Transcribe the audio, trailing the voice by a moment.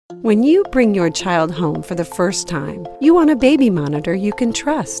When you bring your child home for the first time, you want a baby monitor you can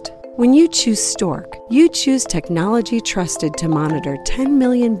trust. When you choose Stork, you choose technology trusted to monitor 10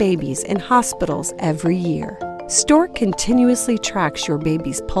 million babies in hospitals every year. Stork continuously tracks your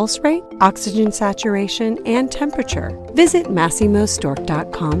baby's pulse rate, oxygen saturation, and temperature. Visit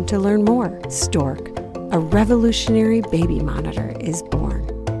MassimoStork.com to learn more. Stork, a revolutionary baby monitor, is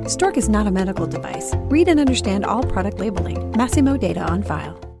born. Stork is not a medical device. Read and understand all product labeling. Massimo data on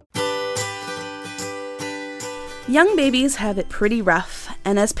file. Young babies have it pretty rough,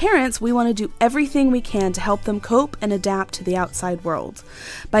 and as parents, we want to do everything we can to help them cope and adapt to the outside world.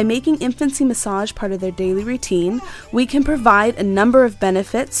 By making infancy massage part of their daily routine, we can provide a number of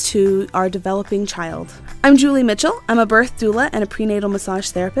benefits to our developing child. I'm Julie Mitchell. I'm a birth doula and a prenatal massage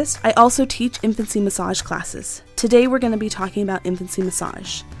therapist. I also teach infancy massage classes. Today we're going to be talking about infancy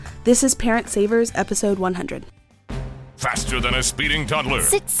massage. This is Parent Savers, episode 100. Faster than a speeding toddler.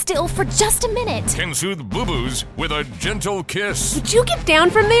 Sit still for just a minute. Can soothe boo-boos with a gentle kiss. Would you get down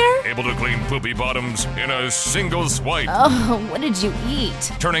from there? Able to clean poopy bottoms in a single swipe. Oh, what did you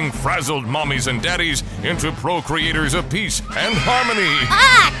eat? Turning frazzled mommies and daddies into procreators of peace and harmony.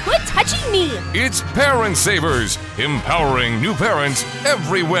 Ah, quit touching me! It's Parent Savers, empowering new parents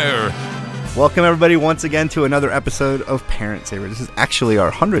everywhere. Welcome, everybody, once again to another episode of Parent Savers. This is actually our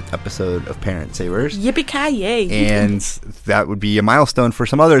 100th episode of Parent Savers. Yippee-ki-yay. And that would be a milestone for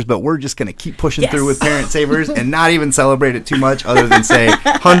some others, but we're just going to keep pushing through with Parent Savers and not even celebrate it too much other than say,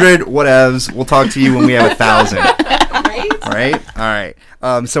 100, whatevs, we'll talk to you when we have 1,000. Right? All right.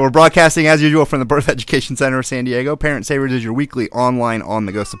 So we're broadcasting, as usual, from the Birth Education Center of San Diego. Parent Savers is your weekly online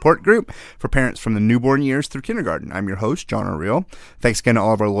on-the-go support group for parents from the newborn years through kindergarten. I'm your host, John O'Reilly. Thanks again to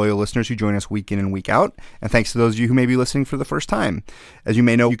all of our loyal listeners who join us week in and week out. And thanks to those of you who may be listening for the first time. As you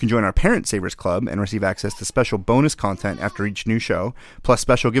may know, you can join our Parent Savers Club and receive access to special bonus content after each new show, plus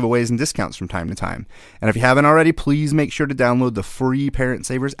special giveaways and discounts from time to time. And if you haven't already, please make sure to download the free Parent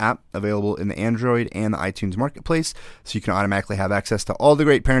Savers app available in the Android and the iTunes Marketplace so you can automatically have access to all the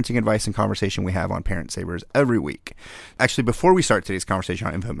great parenting advice and conversation we have on Parent Savers every week. Actually, before we start today's conversation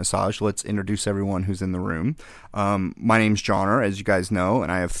on infant massage, let's introduce everyone who's in the room. My name's Johnner, as you guys know,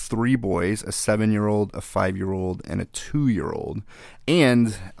 and I have 3 boys, a 7-year-old, a 5-year-old, and a 2-year-old.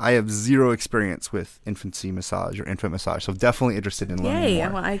 And I have 0 experience with infancy massage or infant massage, so definitely interested in learning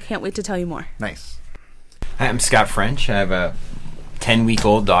more. Well, I can't wait to tell you more. Nice. Hi, I'm Scott French. I have a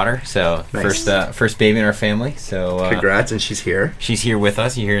 10-week-old daughter, so nice. first baby in our family. So congrats, and she's here. She's here with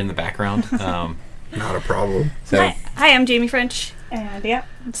us. You hear in the background. Not a problem. So Hi, I'm Jamie French, and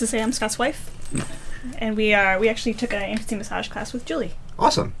it's to say I'm Scott's wife. And we actually took an infancy massage class with Julie.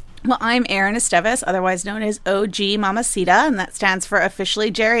 Awesome. Well, I'm Erin Esteves, otherwise known as OG Mamacita, and that stands for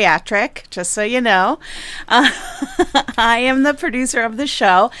Officially Geriatric, just so you know. I am the producer of the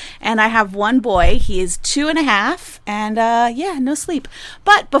show, and I have 1 boy. He is 2.5, and no sleep.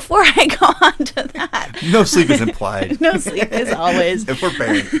 But before I go on to that... No sleep is implied. No sleep is always. If we're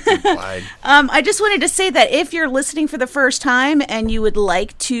parents, it's implied. I just wanted to say that if you're listening for the first time and you would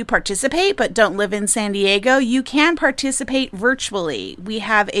like to participate but don't live in San Diego, you can participate virtually. We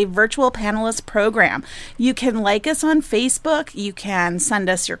have a virtual panelist program. You can like us on Facebook. You can send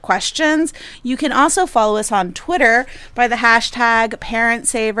us your questions. You can also follow us on Twitter by the hashtag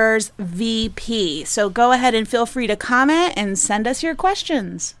ParentSaversVP. So go ahead and feel free to comment and send us your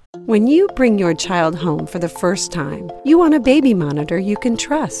questions. When you bring your child home for the first time, you want a baby monitor you can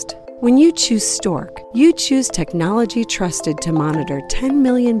trust. When you choose Stork, you choose technology trusted to monitor 10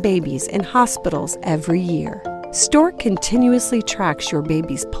 million babies in hospitals every year. Stork continuously tracks your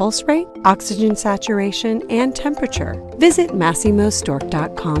baby's pulse rate, oxygen saturation, and temperature. Visit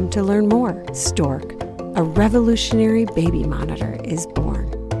MassimoStork.com to learn more. Stork, a revolutionary baby monitor, is born.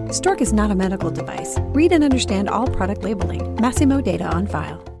 Stork is not a medical device. Read and understand all product labeling. Massimo data on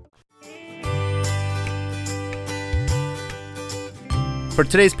file. For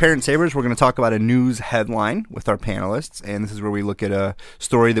today's Parent Savers, we're going to talk about a news headline with our panelists, and this is where we look at a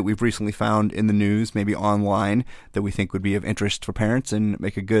story that we've recently found in the news, maybe online, that we think would be of interest for parents and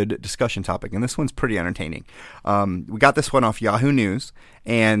make a good discussion topic. And this one's pretty entertaining. We got this one off Yahoo News,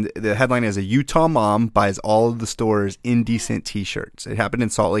 and the headline is, "A Utah mom buys all of the store's indecent t-shirts." It happened in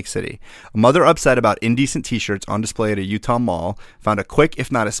Salt Lake City. A mother upset about indecent t-shirts on display at a Utah mall found a quick,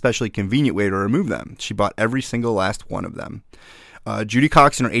 if not especially convenient, way to remove them. She bought every single last one of them. Judy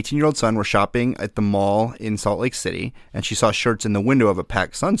Cox and her 18-year-old son were shopping at the mall in Salt Lake City, and she saw shirts in the window of a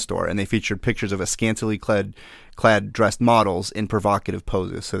PacSun store, and they featured pictures of a scantily clad dressed models in provocative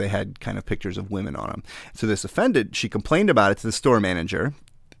poses. So they had kind of pictures of women on them. So this offended, she complained about it to the store manager,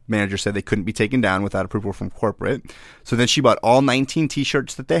 manager said they couldn't be taken down without approval from corporate. So then she bought all 19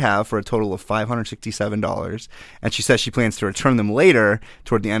 T-shirts that they have for a total of $567. And she says she plans to return them later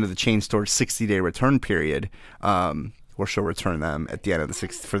toward the end of the chain store's 60-day return period, or she'll return them at the end of the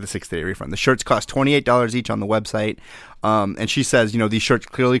 60-day refund. The shirts cost $28 each on the website. And she says, these shirts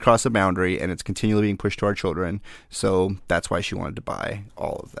clearly cross a boundary, and it's continually being pushed to our children. So that's why she wanted to buy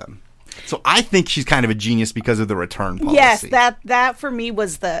all of them. So I think she's kind of a genius because of the return policy. Yes, that for me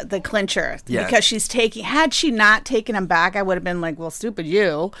was the clincher. Yeah. Because had she not taken them back, I would have been like, well, stupid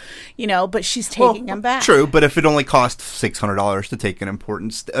you, but she's taking them back. True, but if it only cost $600 to take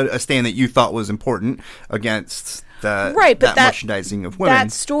a stand that you thought was important against that merchandising of women.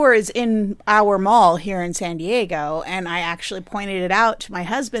 That store is in our mall here in San Diego, and I actually pointed it out to my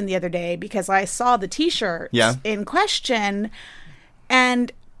husband the other day because I saw the T-shirts in question,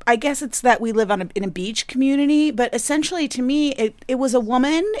 and I guess it's that we live in a beach community, but essentially to me, it was a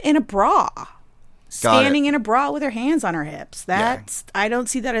woman in a bra. Standing in a bra with her hands on her hips. I don't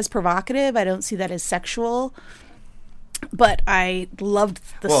see that as provocative. I don't see that as sexual. But I loved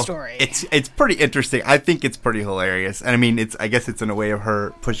the story. It's pretty interesting. I think it's pretty hilarious. And I mean, I guess it's in a way of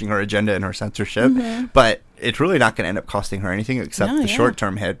her pushing her agenda and her censorship. Mm-hmm. But it's really not going to end up costing her anything except the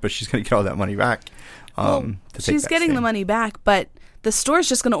short-term hit. But she's going to get all that money back. She's getting the money back, but the store's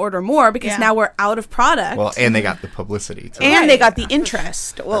just going to order more because now we're out of product. Well, and they got the publicity too. And they got the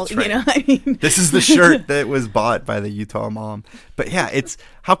interest. Well, This is the shirt that was bought by the Utah mom. But yeah,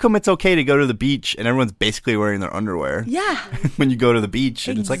 how come it's okay to go to the beach and everyone's basically wearing their underwear? Yeah. When you go to the beach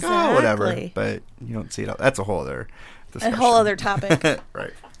and it's like, oh, whatever. But you don't see it. That's a whole other discussion. A whole other topic. Right. All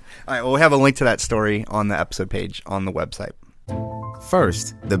right. Well, we have a link to that story on the episode page on the website.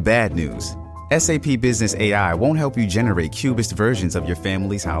 First, the bad news. SAP Business AI won't help you generate cubist versions of your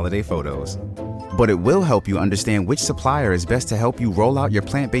family's holiday photos. But it will help you understand which supplier is best to help you roll out your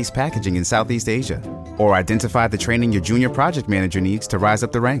plant-based packaging in Southeast Asia, or identify the training your junior project manager needs to rise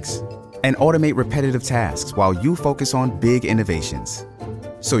up the ranks, and automate repetitive tasks while you focus on big innovations,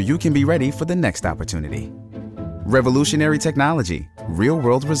 so you can be ready for the next opportunity. Revolutionary technology,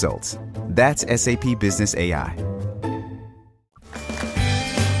 real-world results. That's SAP Business AI.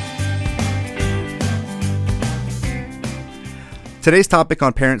 Today's topic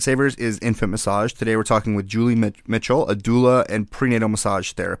on Parent Savers is infant massage. Today we're talking with Julie Mitchell, a doula and prenatal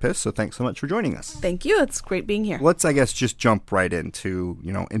massage therapist. So thanks so much for joining us. Thank you. It's great being here. Let's, I guess, just jump right into,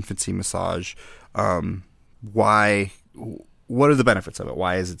 infancy massage. What are the benefits of it?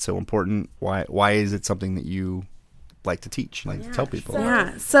 Why is it so important? Why is it something that you like to teach, to tell people?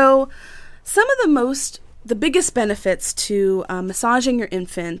 So some of the biggest benefits to massaging your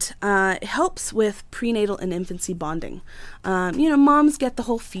infant, it helps with prenatal and infancy bonding. Moms get the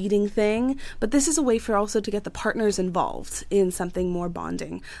whole feeding thing, but this is a way for also to get the partners involved in something more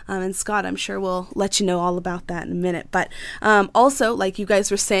bonding. And Scott, I'm sure will let you know all about that in a minute. But also, like you guys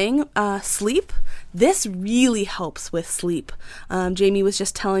were saying, sleep. This really helps with sleep. Jamie was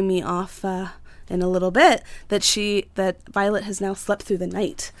just telling me off in a little bit that Violet has now slept through the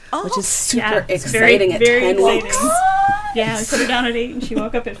night, which is super exciting at 10 weeks. Yeah, I put her down at 8 and she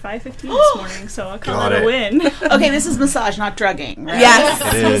woke up at 5:15 this morning, so I'll call it a win. Okay, this is massage, not drugging, right? Yes,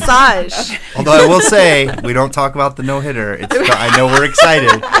 it's massage. Although I will say, we don't talk about the no-hitter. I know we're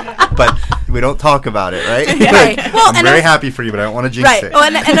excited, but we don't talk about it, right? Right. Well, I'm very happy for you, but I don't want to jinx it. Oh,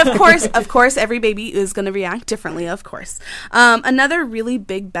 and of course, every baby is going to react differently, of course. Another really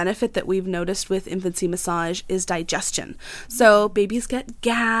big benefit that we've noticed with infancy massage is digestion. So babies get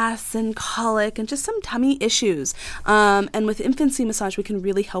gas and colic and just some tummy issues. And with infancy massage, we can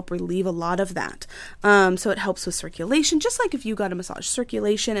really help relieve a lot of that. So it helps with circulation, just like if you got a massage,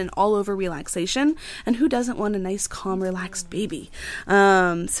 circulation and all over relaxation. And who doesn't want a nice, calm, relaxed baby?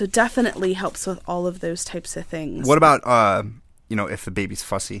 So definitely helps with all of those types of things. What about, if the baby's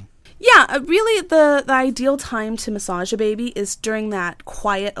fussy? Yeah, really the ideal time to massage a baby is during that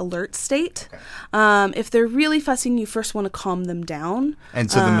quiet, alert state. Okay. If they're really fussing, you first want to calm them down. And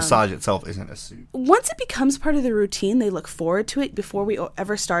so the massage itself isn't a suit. Once it becomes part of the routine, they look forward to it. Before we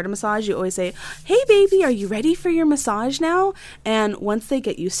ever start a massage, you always say, hey, baby, are you ready for your massage now? And once they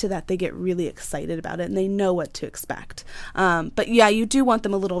get used to that, they get really excited about it and they know what to expect. But yeah, you do want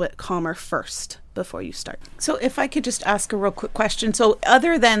them a little bit calmer first before you start. So if I could just ask a real quick question. So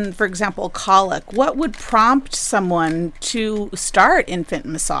other than, for example, colic, what would prompt someone to start infant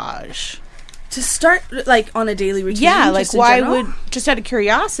massage? To start, like, on a daily routine? Yeah, like, why would, just out of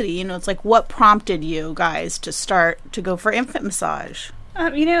curiosity, it's like, what prompted you guys to go for infant massage?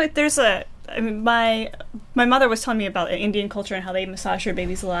 There's a my mother was telling me about Indian culture and how they massage their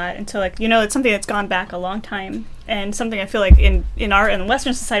babies a lot, and so like it's something that's gone back a long time, and something I feel like in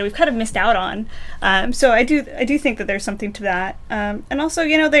Western society we've kind of missed out on. So I do think that there's something to that, and also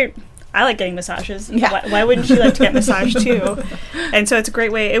I like getting massages. Yeah. Why wouldn't you like to get massaged too? And so it's a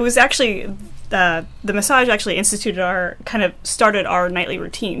great way. It was actually the massage actually started our nightly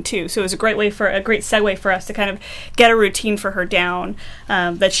routine too. So it was a great segue for us to kind of get a routine for her down.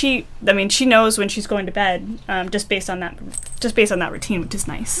 That she knows when she's going to bed, just based on that routine, which is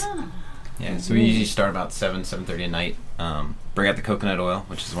nice. Yeah, so we usually start about 7:30 at night. Bring out the coconut oil,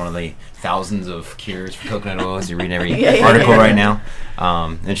 which is one of the thousands of cures for coconut oil, as you read in every article right now.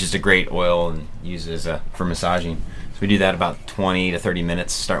 And it's just a great oil and used for massaging. So we do that about 20 to 30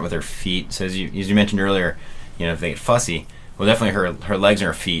 minutes. Start with her feet. So as you mentioned earlier, if they get fussy, well, definitely her legs and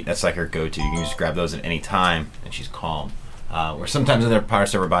her feet. That's like her go-to. You can just grab those at any time, and she's calm. Where sometimes other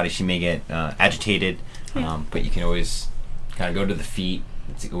parts of her body she may get agitated, but you can always kind of go to the feet.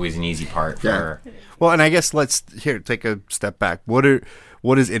 It's always an easy part for her. Well, and I guess let's take a step back. What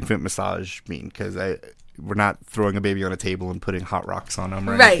does infant massage mean? Because we're not throwing a baby on a table and putting hot rocks on them,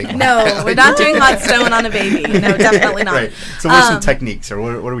 right? No, we're not doing hot stone on a baby. No, definitely not. Right. So what are some techniques, or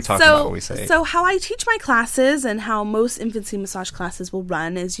what are we talking about when we say? So how I teach my classes and how most infancy massage classes will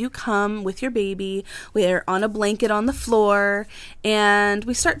run is you come with your baby, we're on a blanket on the floor, and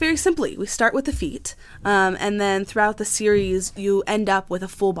we start very simply. We start with the feet, and then throughout the series, you end up with a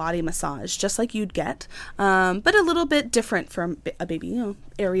full body massage, just like you'd get, but a little bit different from a baby,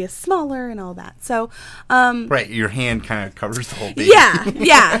 areas smaller and all that. So right, your hand kind of covers the whole baby.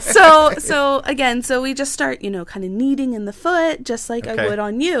 Yeah. So again, we just start, kind of kneading in the foot, just like I would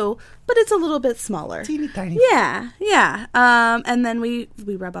on you, but it's a little bit smaller. Teeny tiny. Yeah. And then we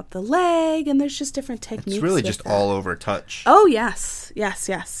rub up the leg, and there's just different techniques. It's really just all over touch. Oh yes.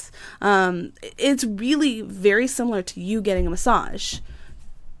 It's really very similar to you getting a massage.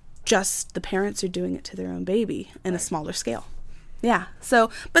 Just the parents are doing it to their own baby in a smaller scale. Yeah.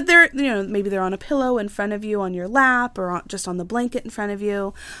 So, but they're, maybe they're on a pillow in front of you on your lap, or just on the blanket in front of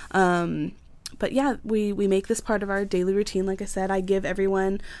you. But yeah, we make this part of our daily routine. Like I said, I give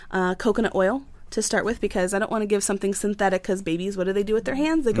everyone coconut oil to start with, because I don't want to give something synthetic, because babies, what do they do with their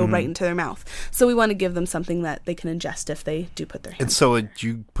hands? They go right into their mouth. So we want to give them something that they can ingest if they do put their hands. And so do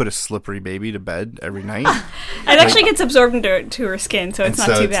you put a slippery baby to bed every night? It actually gets absorbed into her skin, so it's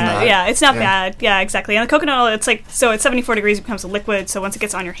not too bad. It's not bad. Yeah, exactly. And the coconut oil, it's like, so at 74 degrees it becomes a liquid, so once it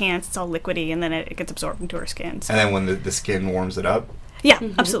gets on your hands, it's all liquidy, and then it gets absorbed into her skin. So. And then when the skin warms it up? Yeah,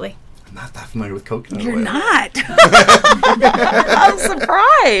 absolutely. I'm not that familiar with coconut You're oil. not. I'm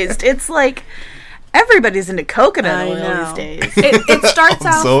surprised. It's like everybody's into coconut oil these days. It starts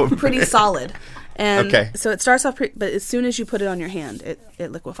out pretty solid. And so it starts off, but as soon as you put it on your hand,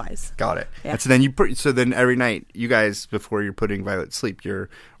 it liquefies. Got it. Yeah. And so then every night, you guys, before you're putting Violet to sleep, you're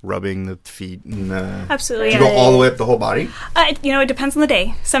rubbing the feet and absolutely. Do you go all the way up the whole body? It depends on the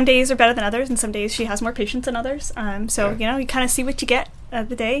day. Some days are better than others, and some days she has more patience than others. You kind of see what you get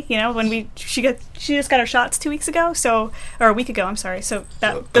the day. When she just got her shots 2 weeks ago, or a week ago. I'm sorry. So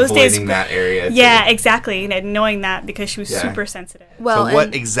those days, avoiding that area. Yeah, exactly. And knowing that, because she was super sensitive. Well, so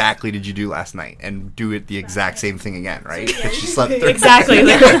what exactly did you do last night? And do it the exact same thing again, right? Because she slept through. Exactly. No,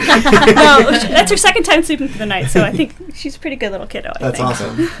 that's her second time sleeping through the night, so I think she's a pretty good little kiddo. That's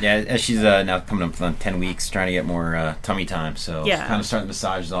awesome. Yeah, as she's now coming up on 10 weeks, trying to get more tummy time, so kind of starting the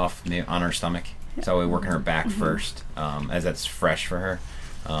massages off on her stomach. So we're working her back first, as that's fresh for her.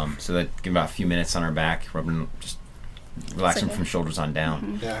 So that give about a few minutes on her back, rubbing, just relaxing from shoulders on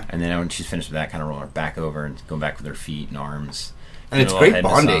down. Yeah. And then when she's finished with that, kind of roll her back over and go back with her feet and arms. And it's great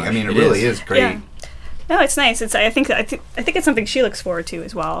bonding. Massage. I mean, it really is great. Yeah. No, it's nice. I think it's something she looks forward to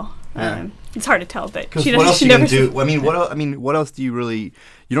as well. Yeah. It's hard to tell, but she what else she never do? What else do you really?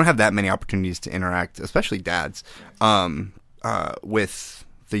 You don't have that many opportunities to interact, especially dads, with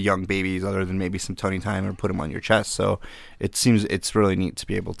the young babies, other than maybe some toning time or put them on your chest. So it seems it's really neat to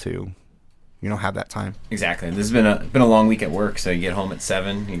be able to, have that time. Exactly. This has been a long week at work. So you get home at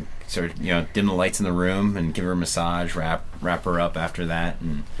 7. You sort of dim the lights in the room and give her a massage, wrap her up after that,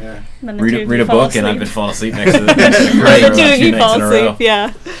 and read a book. And I've been falling asleep next to the two of you fall asleep.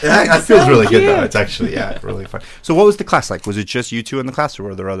 Yeah. That feels really good though. It's actually really fun. So what was the class like? Was it just you two in the class, or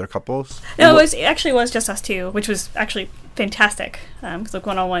were there other couples? No, it actually was just us two, which was actually fantastic. Because like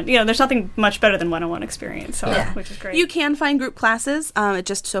one-on-one, there's nothing much better than one-on-one experience, so which is great. You can find group classes. It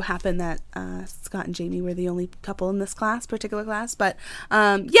just so happened that Scott and Jamie were the only couple in this particular class. But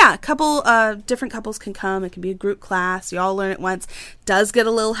different couples can come. It can be a group class. You all learn at once. Does get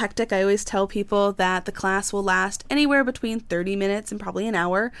a little hectic. I always tell people that the class will last anywhere between 30 minutes and probably an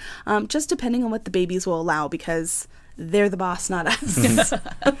hour, just depending on what the babies will allow, because they're the boss, not us.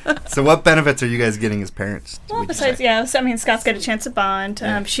 So what benefits are you guys getting as parents? Well, besides, Scott's got a chance to bond.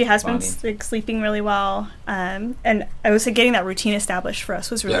 She has been sleeping really well. And I would say getting that routine established for us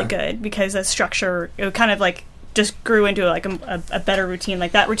was really good, because the structure, it kind of like just grew into like a better routine.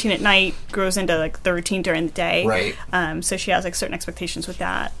 Like that routine at night grows into like the routine during the day. Right. So she has like certain expectations with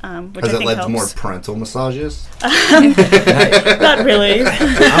that, which Has I it think led helps. to more parental massages? Not really.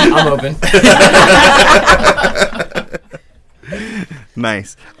 I'm open.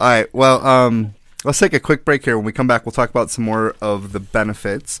 Nice. All right. Well, let's take a quick break here. When we come back, we'll talk about some more of the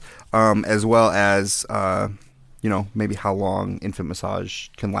benefits, as well as maybe how long infant massage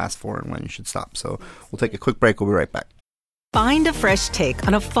can last for and when you should stop. So we'll take a quick break. We'll be right back. Find a fresh take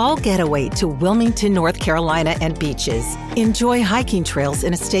on a fall getaway to Wilmington, North Carolina and beaches. Enjoy hiking trails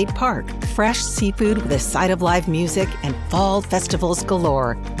in a state park, fresh seafood with a side of live music, and fall festivals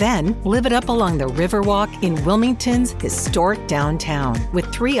galore. Then live it up along the Riverwalk in Wilmington's historic downtown. With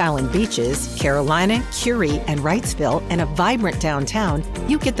 3 island beaches, Carolina, Curie, and Wrightsville, and a vibrant downtown,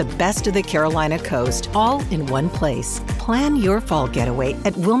 you get the best of the Carolina coast all in one place. Plan your fall getaway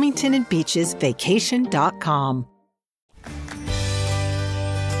at WilmingtonandBeachesVacation.com.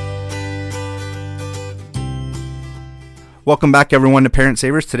 Welcome back, everyone, to Parent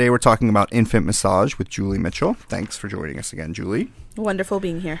Savers. Today we're talking about infant massage with Julie Mitchell. Thanks for joining us again, Julie. Wonderful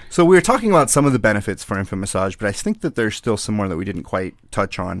being here. So we were talking about some of the benefits for infant massage, but I think that there's still some more that we didn't quite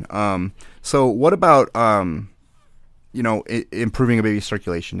touch on. So what about, improving a baby's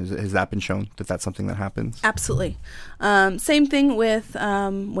circulation? Has that been shown that that's something that happens? Absolutely. Same thing with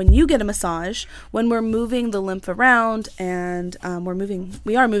when you get a massage, when we're moving the lymph around, and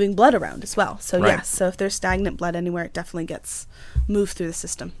we are moving blood around as well. So right. Yes, so if there's stagnant blood anywhere, it definitely gets moved through the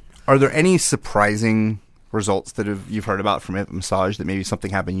system. Are there any surprising results that you've heard about from infant massage, that maybe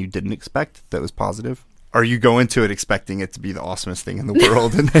something happened you didn't expect that was positive? Or you go into it expecting it to be the awesomest thing in the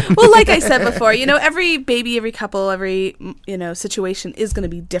world? And then Well, like I said before, every baby, every couple, every situation is going to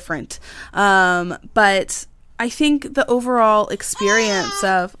be different. But I think the overall experience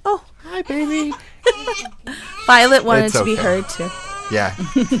of, oh, hi, baby. Violet wanted to be heard too. Yeah.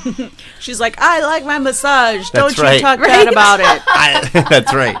 She's like, I like my massage. That's Don't right. you talk bad about it.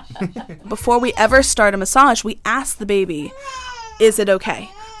 That's right. Before we ever start a massage, we ask the baby, is it okay?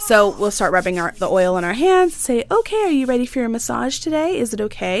 So we'll start rubbing the oil in our hands, say, okay, are you ready for your massage today? Is it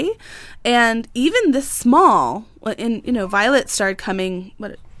okay? And even this small, and Violet started coming,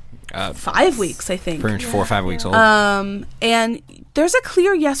 5 weeks, I think. Pretty much 4 or 5 weeks old. And there's a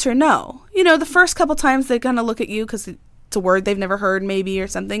clear yes or no. The first couple times they're going to look at you because it's a word they've never heard maybe or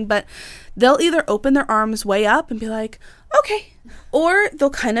something, but they'll either open their arms way up and be like, okay. Or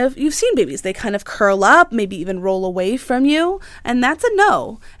they'll you've seen babies, they kind of curl up, maybe even roll away from you, and that's a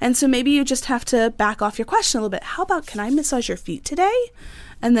no. And so maybe you just have to back off your question a little bit. How about, can I massage your feet today?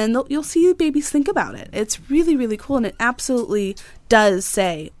 And then you'll see babies think about it. It's really, really cool, and it absolutely does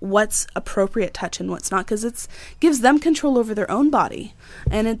say what's appropriate touch and what's not, because it gives them control over their own body.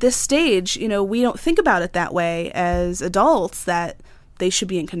 And at this stage, we don't think about it that way as adults, that they should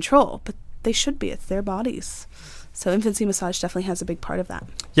be in control, but they should be. It's their bodies. So infancy massage definitely has a big part of that.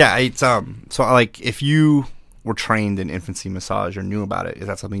 Yeah, it's if you were trained in infancy massage or knew about it, is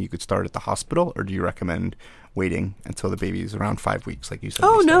that something you could start at the hospital, or do you recommend waiting until the baby's around 5 weeks, like you said?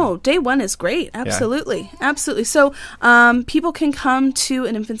 Oh, no. Day 1 is great. Absolutely. Yeah. Absolutely. So people can come to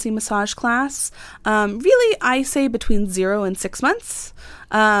an infancy massage class. Really, I say between 0 and 6 months.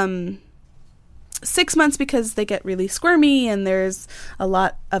 6 months because they get really squirmy and there's a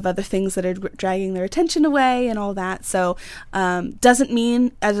lot of other things that are dragging their attention away and all that. So doesn't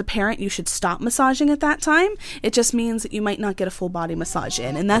mean as a parent you should stop massaging at that time. It just means that you might not get a full body massage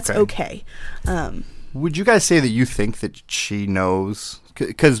in, and that's okay. Would you guys say that you think that she knows?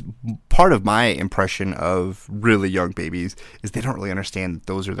 Because part of my impression of really young babies is they don't really understand that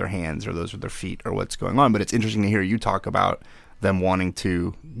those are their hands or those are their feet or what's going on. But it's interesting to hear you talk about them wanting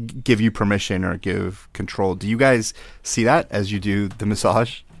to give you permission or give control. Do you guys see that as you do the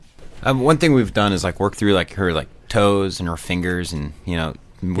massage? One thing we've done is work through her toes and her fingers, and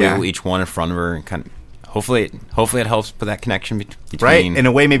wiggle each one in front of her and kind of hopefully it helps put that connection between. Right, in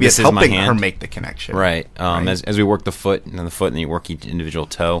a way, maybe it's helping her hand. make the connection. Right. As we work the foot, and then you work each individual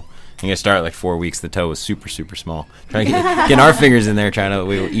toe. You can start at like 4 weeks. The toe was super, super small. Trying to get our fingers in there, trying to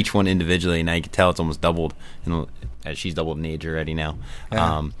wiggle each one individually. Now you can tell it's almost doubled, as she's doubled in age already now.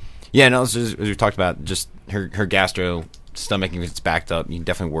 Yeah. And also, as we talked about, just her gastro stomach, if it's backed up, you can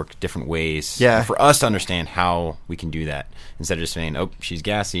definitely work different ways. Yeah. For us to understand how we can do that instead of just saying, "Oh, she's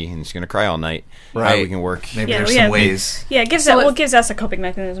gassy and she's going to cry all night." Right. How we can work. Maybe there's some ways. Yeah, it gives us a coping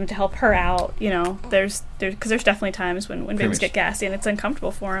mechanism to help her out. There's definitely times when babies get gassy and it's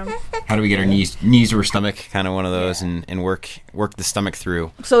uncomfortable for them. How do we get her knees to her stomach? Kind of one of those, and work the stomach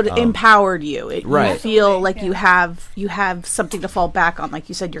through. So it empowered you. Right. You feel like you have something to fall back on, like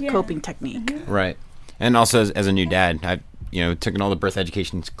you said, your coping technique. Mm-hmm. Right. And also, as a new dad, I've taken all the birth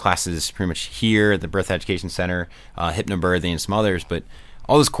education classes pretty much here at the Birth Education Center, hypnobirthing and some others, but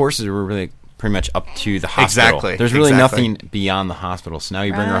all those courses were really pretty much up to the hospital. Exactly. There's really nothing beyond the hospital. So now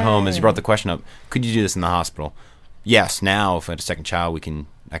you bring her home, as you brought the question up, could you do this in the hospital? Yes, now if I had a second child,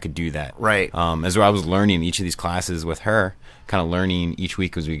 I could do that. Right. As I was learning each of these classes with her, kind of learning each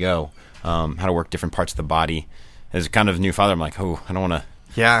week as we go, how to work different parts of the body. As a kind of new father, I'm like, I don't want to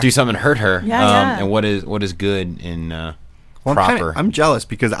do something to hurt her. And what is good and proper. I'm jealous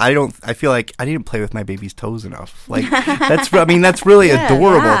because I feel like I didn't play with my baby's toes enough. Like that's really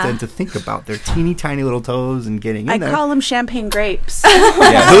adorable then to think about their teeny tiny little toes and getting in there. I call them champagne grapes. They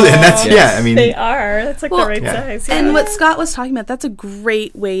are. That's like the right size. Yeah. And what Scott was talking about, that's a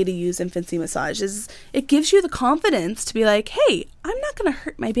great way to use infancy massage. Is it gives you the confidence to be like, hey, I'm not going to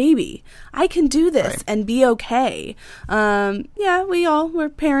hurt my baby. I can do this and be okay. We're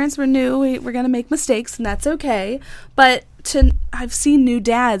parents. We're new. We're going to make mistakes, and that's okay. But I've seen new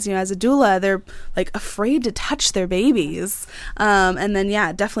dads, as a doula, they're like afraid to touch their babies. And then,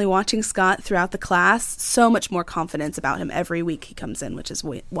 definitely watching Scott throughout the class, so much more confidence about him every week he comes in, which is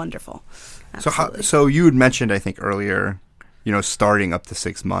wonderful. Absolutely. So you had mentioned, I think earlier, starting up to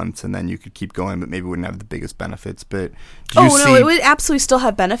 6 months and then you could keep going, but maybe wouldn't have the biggest benefits. But it would absolutely still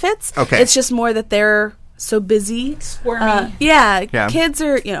have benefits. Okay. It's just more that they're so busy. Squirmy. Kids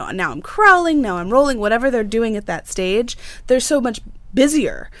are, now I'm crawling, now I'm rolling, whatever they're doing at that stage, they're so much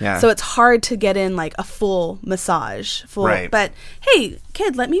busier. Yeah. So it's hard to get in like a full massage. But hey,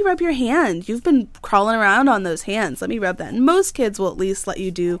 kid, let me rub your hand. You've been crawling around on those hands. Let me rub that. And most kids will at least let you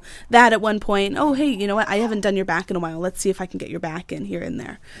do that at one point. Oh, hey, you know what? I haven't done your back in a while. Let's see if I can get your back in here and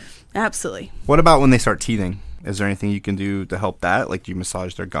there. Absolutely. What about when they start teething? Is there anything you can do to help that? Like, do you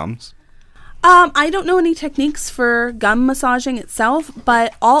massage their gums? I don't know any techniques for gum massaging itself,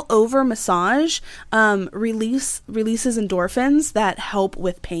 but all over massage releases endorphins that help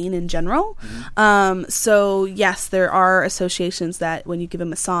with pain in general. So yes, there are associations that when you give a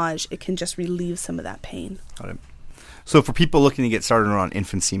massage, it can just relieve some of that pain. Got it. So for people looking to get started on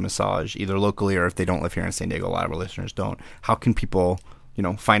infancy massage, either locally or if they don't live here in San Diego, a lot of our listeners don't, how can people,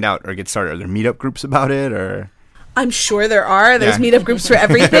 find out or get started? Are there meetup groups about it or... I'm sure there are. There's meetup groups for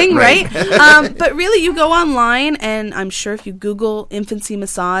everything, right? But really, you go online, and I'm sure if you Google infancy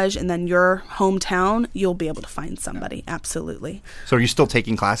massage and then your hometown, you'll be able to find somebody. Absolutely. So are you still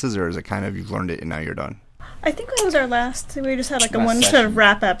taking classes, or is it kind of you've learned it and now you're done? I think that was our last. We just had like one sort of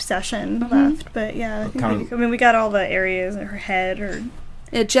wrap-up session left. But yeah, we got all the areas in her head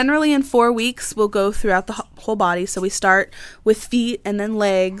generally in 4 weeks, we'll go throughout the whole body. So we start with feet and then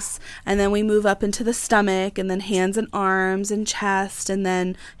legs, and then we move up into the stomach, and then hands and arms and chest, and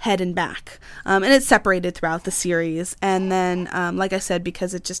then head and back. And it's separated throughout the series. And then, like I said,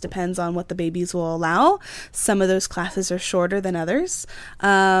 because it just depends on what the babies will allow, some of those classes are shorter than others.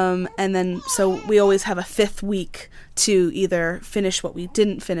 And then, so we always have a 5th week to either finish what we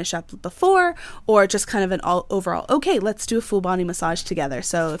didn't finish up before, or just kind of an overall, okay, let's do a full body massage together.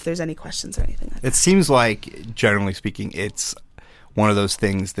 So if there's any questions or anything like that. It seems like, generally speaking, it's one of those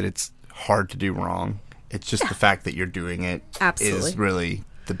things that it's hard to do wrong. It's just the fact that you're doing it is really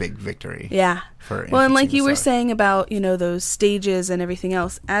the big victory. Yeah. Well, and like you were saying about, those stages and everything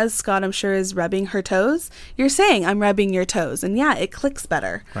else, as Scott, I'm sure, is rubbing her toes, you're saying, I'm rubbing your toes. And yeah, it clicks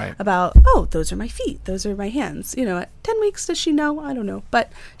better about, those are my feet. Those are my hands. At 10 weeks, does she know? I don't know.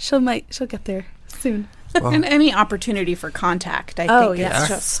 But she'll get there soon. Well, and any opportunity for contact, I think is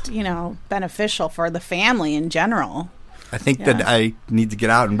just, beneficial for the family in general. I think that I need to get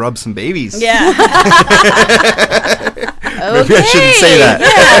out and rub some babies. Yeah. Maybe I shouldn't say that.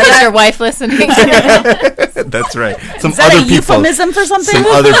 Yeah, is your wife listening? That's right. Is that a euphemism for something? Some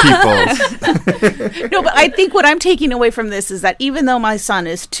other people. No, but I think what I'm taking away from this is that even though my son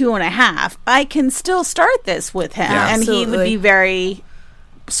is 2.5, I can still start this with him. And he would be very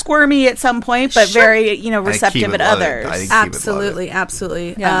squirmy at some point, but very, receptive at others. Absolutely.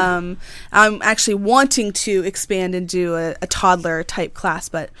 Yeah. I'm actually wanting to expand and do a toddler type class,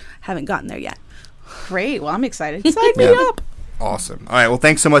 but haven't gotten there yet. Great. Well, I'm excited. Sign me up. Awesome. All right. Well,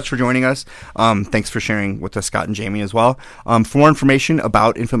 thanks so much for joining us. Thanks for sharing with us, Scott and Jamie, as well. For more information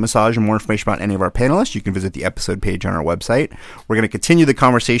about infant massage and more information about any of our panelists, you can visit the episode page on our website. We're going to continue the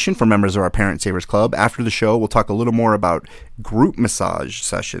conversation for members of our Parent Savers Club. After the show, we'll talk a little more about group massage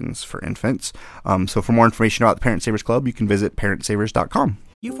sessions for infants. So for more information about the Parent Savers Club, you can visit parentsavers.com.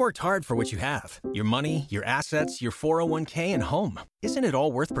 You've worked hard for what you have. Your money, your assets, your 401k, and home. Isn't it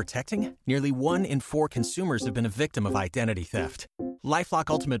all worth protecting? Nearly 1 in 4 consumers have been a victim of identity theft.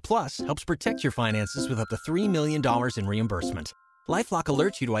 LifeLock Ultimate Plus helps protect your finances with up to $3 million in reimbursement. LifeLock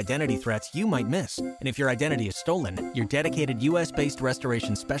alerts you to identity threats you might miss. And if your identity is stolen, your dedicated U.S.-based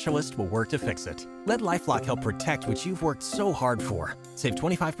restoration specialist will work to fix it. Let LifeLock help protect what you've worked so hard for. Save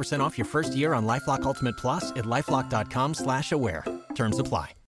 25% off your first year on LifeLock Ultimate Plus at LifeLock.com/aware. Terms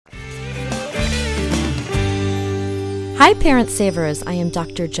apply. Hi, Parent Savers. I am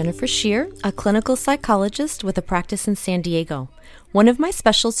Dr. Jennifer Scheer, a clinical psychologist with a practice in San Diego. One of my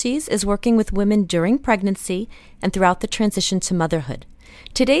specialties is working with women during pregnancy and throughout the transition to motherhood.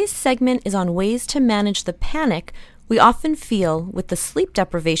 Today's segment is on ways to manage the panic we often feel with the sleep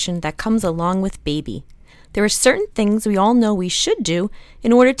deprivation that comes along with baby. There are certain things we all know we should do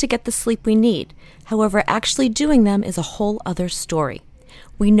in order to get the sleep we need. However, actually doing them is a whole other story.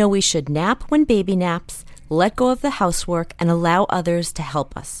 We know we should nap when baby naps, let go of the housework, and allow others to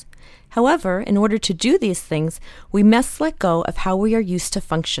help us. However, in order to do these things, we must let go of how we are used to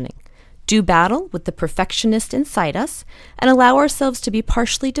functioning, do battle with the perfectionist inside us, and allow ourselves to be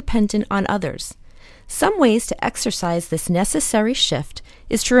partially dependent on others. Some ways to exercise this necessary shift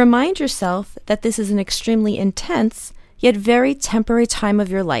is to remind yourself that this is an extremely intense, yet very temporary time of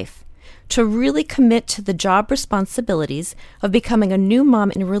your life. To really commit to the job responsibilities of becoming a new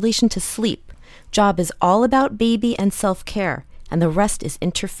mom in relation to sleep. Job is all about baby and self-care, and the rest is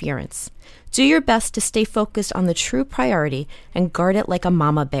interference. Do your best to stay focused on the true priority and guard it like a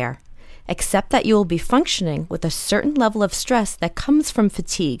mama bear. Accept that you will be functioning with a certain level of stress that comes from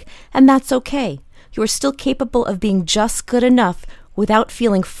fatigue, and that's okay. You are still capable of being just good enough without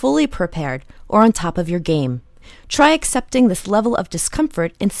feeling fully prepared or on top of your game. Try accepting this level of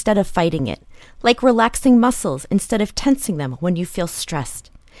discomfort instead of fighting it, like relaxing muscles instead of tensing them when you feel stressed.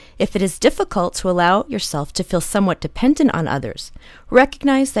 If it is difficult to allow yourself to feel somewhat dependent on others,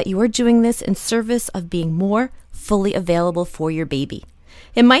 recognize that you are doing this in service of being more fully available for your baby.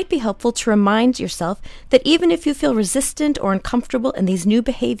 It might be helpful to remind yourself that even if you feel resistant or uncomfortable in these new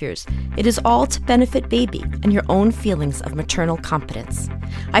behaviors, it is all to benefit baby and your own feelings of maternal competence.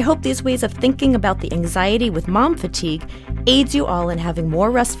 I hope these ways of thinking about the anxiety with mom fatigue aids you all in having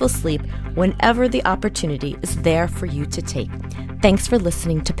more restful sleep whenever the opportunity is there for you to take. Thanks for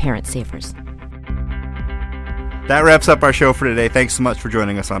listening to Parent Savers. That wraps up our show for today. Thanks so much for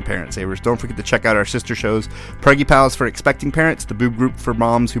joining us on Parent Savers. Don't forget to check out our sister shows, Preggy Pals for expecting parents, The Boob Group for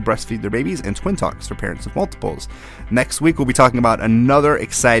moms who breastfeed their babies, and Twin Talks for parents of multiples. Next week, we'll be talking about another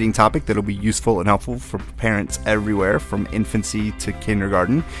exciting topic that'll be useful and helpful for parents everywhere, from infancy to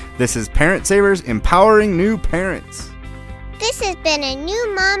kindergarten. This is Parent Savers, empowering new parents. This has been a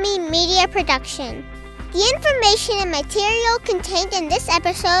New Mommy Media production. The information and material contained in this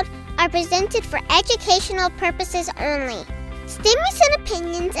episode are presented for educational purposes only. Statements and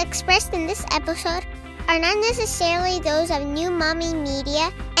opinions expressed in this episode are not necessarily those of New Mommy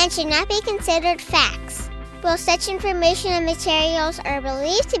Media and should not be considered facts. While such information and materials are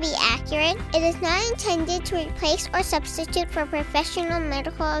believed to be accurate, it is not intended to replace or substitute for professional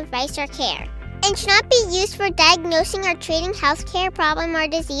medical advice or care, and should not be used for diagnosing or treating healthcare problem or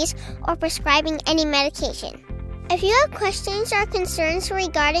disease or prescribing any medication. If you have questions or concerns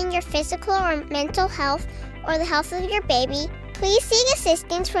regarding your physical or mental health or the health of your baby, please seek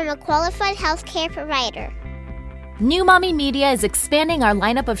assistance from a qualified healthcare provider. New Mommy Media is expanding our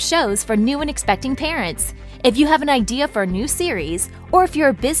lineup of shows for new and expecting parents. If you have an idea for a new series, or if you're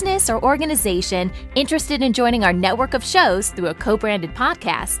a business or organization interested in joining our network of shows through a co-branded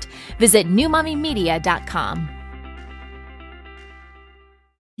podcast, visit newmommymedia.com.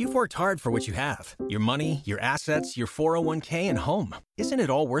 You've worked hard for what you have. Your money, your assets, your 401k, and home. Isn't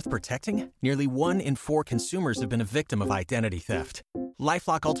it all worth protecting? Nearly 1 in 4 consumers have been a victim of identity theft.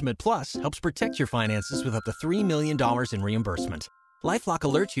 LifeLock Ultimate Plus helps protect your finances with up to $3 million in reimbursement. LifeLock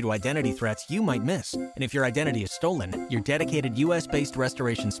alerts you to identity threats you might miss. And if your identity is stolen, your dedicated U.S.-based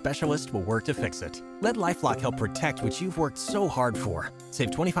restoration specialist will work to fix it. Let LifeLock help protect what you've worked so hard for.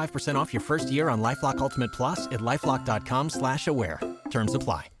 Save 25% off your first year on LifeLock Ultimate Plus at LifeLock.com/aware. Terms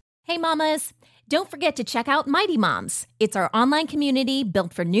apply. Hey mamas, don't forget to check out Mighty Moms. It's our online community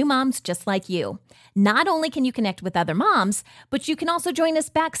built for new moms just like you. Not only can you connect with other moms, but you can also join us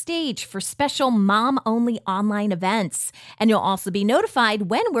backstage for special mom-only online events. And you'll also be notified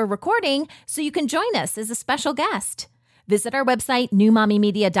when we're recording so you can join us as a special guest. Visit our website,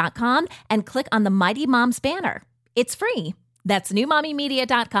 newmommymedia.com, and click on the Mighty Moms banner. It's free. That's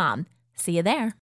newmommymedia.com. See you there.